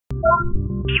You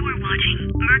are watching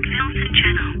Mark Nelson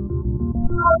channel.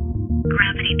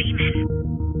 Gravity Demon.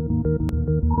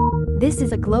 This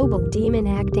is a global demon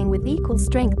acting with equal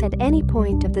strength at any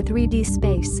point of the 3D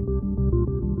space.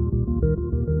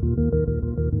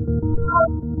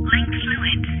 Link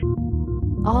fluids.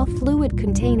 All fluid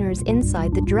containers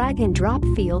inside the drag and drop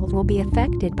field will be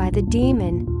affected by the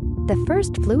demon. The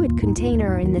first fluid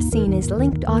container in the scene is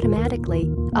linked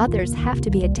automatically, others have to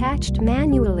be attached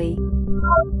manually.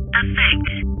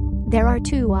 Effect. There are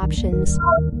two options.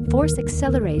 Force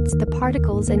accelerates the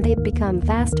particles and they become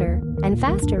faster, and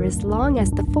faster as long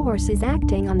as the force is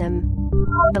acting on them.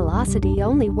 Velocity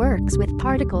only works with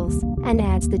particles and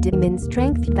adds the demon's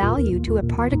strength value to a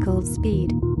particle's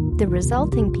speed. The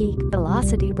resulting peak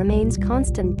velocity remains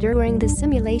constant during the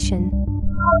simulation.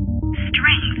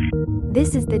 Strength.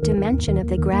 This is the dimension of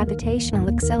the gravitational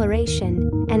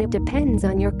acceleration, and it depends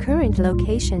on your current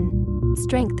location.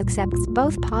 Strength accepts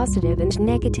both positive and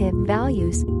negative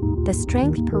values. The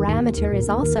strength parameter is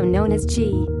also known as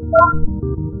G.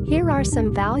 Here are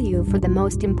some values for the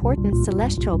most important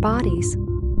celestial bodies.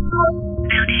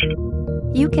 Mounted.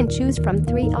 You can choose from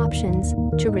three options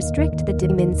to restrict the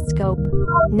demon's scope.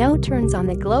 No turns on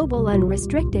the global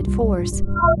unrestricted force.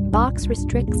 Box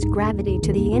restricts gravity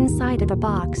to the inside of a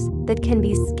box that can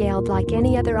be scaled like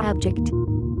any other object.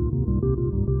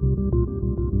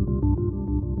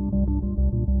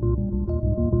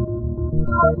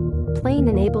 Plane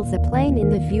enables a plane in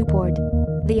the viewport.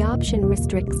 The option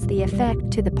restricts the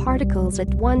effect to the particles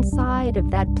at one side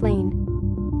of that plane.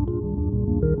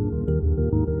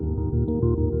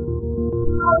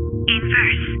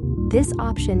 Inverse. This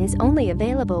option is only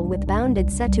available with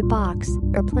bounded set to box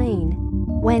or plane.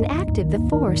 When active, the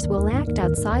force will act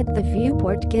outside the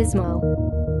viewport gizmo.